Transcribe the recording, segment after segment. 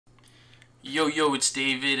Yo, it's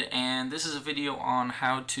David, and this is a video on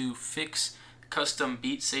how to fix custom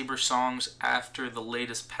Beat Saber songs after the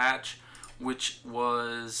latest patch, which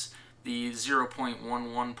was the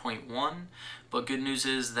 0.11.1. But good news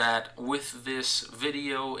is that with this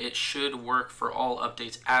video, it should work for all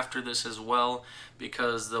updates after this as well,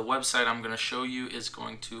 because the website I'm going to show you is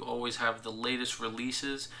going to always have the latest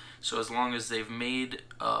releases. So as long as they've made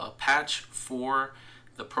a patch for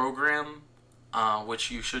the program, which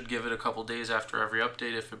you should give it a couple days after every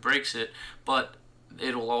update if it breaks it, but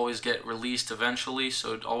it'll always get released eventually,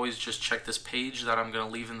 so always just check this page that I'm going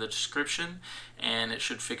to leave in the description and it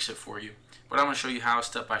should fix it for you. But I'm going to show you how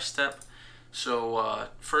step by step. So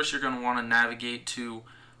first you're going to want to navigate to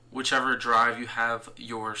whichever drive you have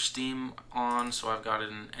your Steam on. So I've got it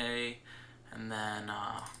in A, and then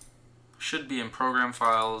should be in Program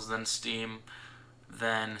Files, then Steam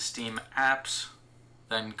Apps,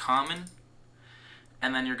 then Common.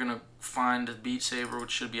 And then you're going to find Beat Saber, which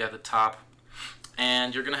should be at the top.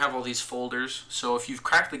 And you're going to have all these folders. So if you've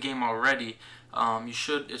cracked the game already, it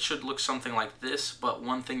should look something like this. But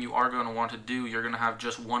one thing you are going to want to do, you're going to have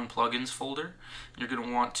just one plugins folder. You're going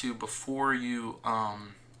to want to, before you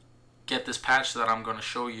get this patch that I'm going to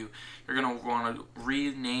show you, you're going to want to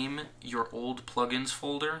rename your old plugins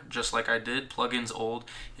folder, just like I did, plugins old.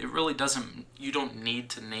 It really doesn't, you don't need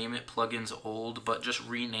to name it plugins old, but just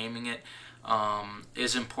renaming it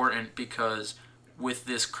is important, because with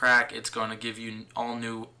this crack it's going to give you all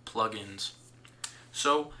new plugins.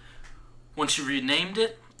 So once you renamed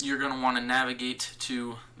it, you're going to want to navigate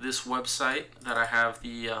to this website that I have.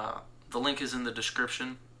 The link is in the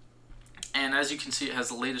description, and as you can see, it has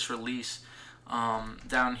the latest release.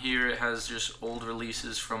 Down here it has just old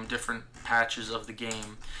releases from different patches of the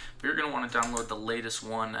game, but you're going to want to download the latest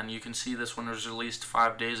one, and you can see this one was released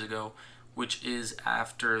 5 days ago, which is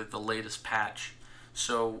after the latest patch.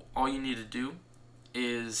 So all you need to do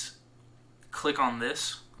is click on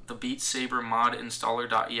this, the Beat Saber mod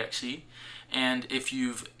installer.exe, and if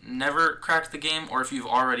you've never cracked the game, or if you've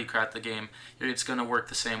already cracked the game, it's going to work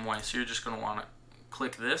the same way. So you're just going to want to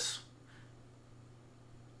click this,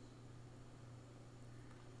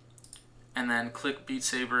 and then click Beat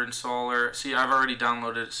Saber installer. See, I've already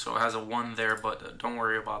downloaded it, so it has a 1 there, but don't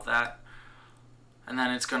worry about that. And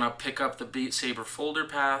then it's going to pick up the Beat Saber folder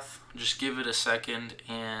path. Just give it a second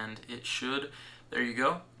and it should. There you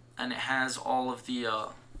go. And it has all of the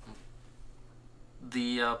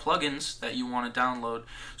plugins that you want to download.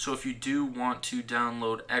 So if you do want to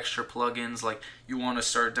download extra plugins, like you want to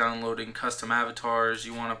start downloading custom avatars,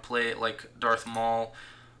 you want to play it like Darth Maul,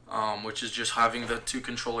 which is just having the two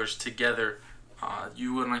controllers together,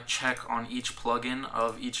 you want to check on each plugin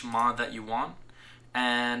of each mod that you want.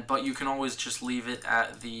 But you can always just leave it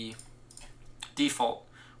at the default,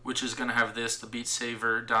 which is going to have this, the Beat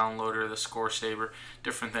Saber downloader, the Score Saber,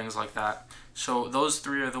 different things like that. So those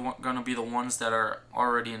three are going to be the ones that are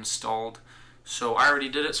already installed. So I already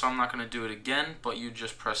did it, so I'm not going to do it again, but you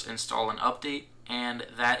just press install and update, and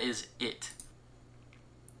that is it.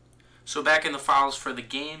 So back in the files for the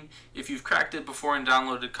game, if you've cracked it before and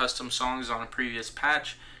downloaded custom songs on a previous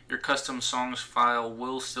patch, your custom songs file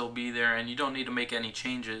will still be there and you don't need to make any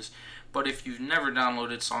changes. But if you've never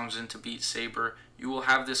downloaded songs into Beat Saber, you will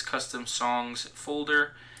have this custom songs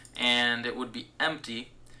folder and it would be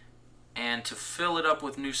empty. And to fill it up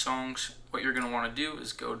with new songs, what you're going to want to do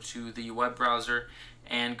is go to the web browser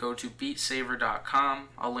and go to beatsaber.com.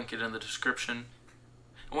 I'll link it in the description.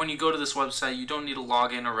 And when you go to this website, you don't need to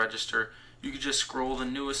log in or register. You can just scroll the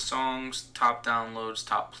newest songs, top downloads,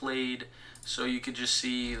 top played, so you can just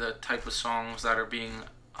see the type of songs that are being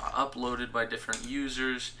uploaded by different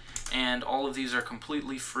users. And all of these are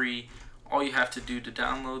completely free. All you have to do to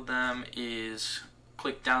download them is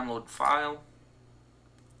click download file.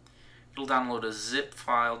 It'll download a zip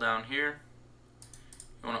file down here.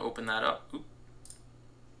 You want to open that up. You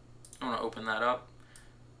want to open that up.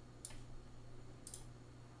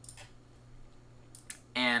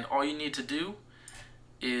 And all you need to do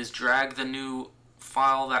is drag the new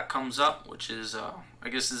file that comes up, which is, I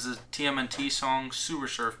guess this is a TMNT song, Sewer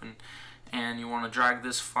Surfing, and you want to drag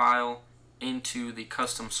this file into the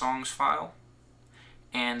custom songs file,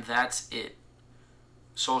 and that's it.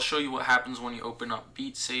 So I'll show you what happens when you open up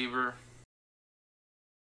Beat Saber.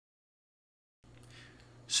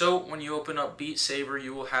 So when you open up Beat Saber,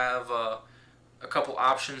 you will have a couple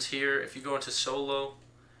options here. If you go into solo,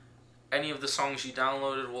 any of the songs you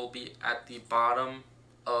downloaded will be at the bottom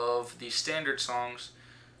of the standard songs.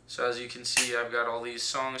 So as you can see, I've got all these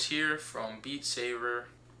songs here from Beat Saber,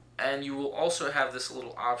 and you will also have this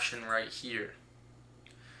little option right here.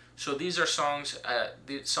 So these are songs,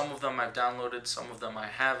 some of them I've downloaded, some of them I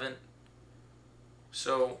haven't.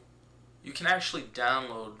 So you can actually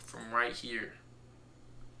download from right here.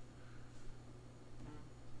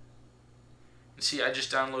 And see, I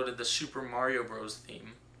just downloaded the Super Mario Bros.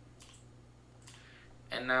 Theme.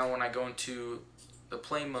 And now when I go into the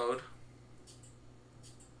play mode,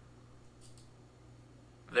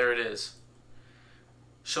 there it is.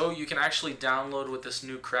 So you can actually download with this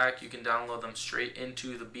new crack, you can download them straight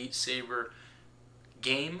into the Beat Saber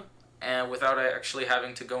game, and without actually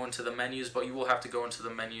having to go into the menus, but you will have to go into the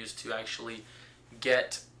menus to actually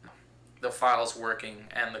get the files working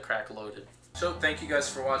and the crack loaded. So thank you guys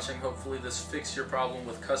for watching. Hopefully this fixed your problem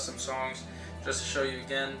with custom songs. Just to show you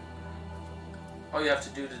again, all you have to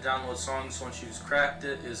do to download songs once you've cracked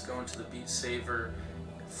it is go into the Beat Saber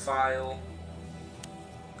file,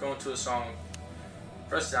 go into a song,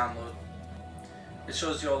 press download. It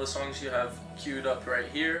shows you all the songs you have queued up right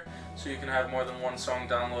here, so you can have more than one song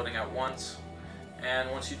downloading at once.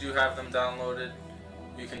 And once you do have them downloaded,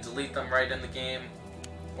 you can delete them right in the game,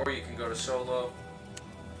 or you can go to solo.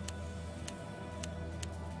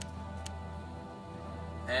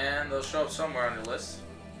 And they'll show up somewhere on your list.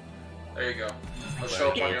 There you go. They'll show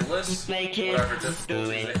up on your list, whatever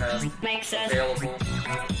difficulties they have available,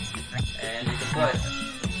 and you can play.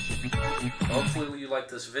 Hopefully you like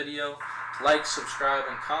this video. Like, subscribe,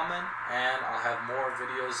 and comment, and I'll have more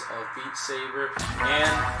videos of Beat Saber and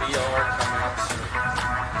VR coming up soon.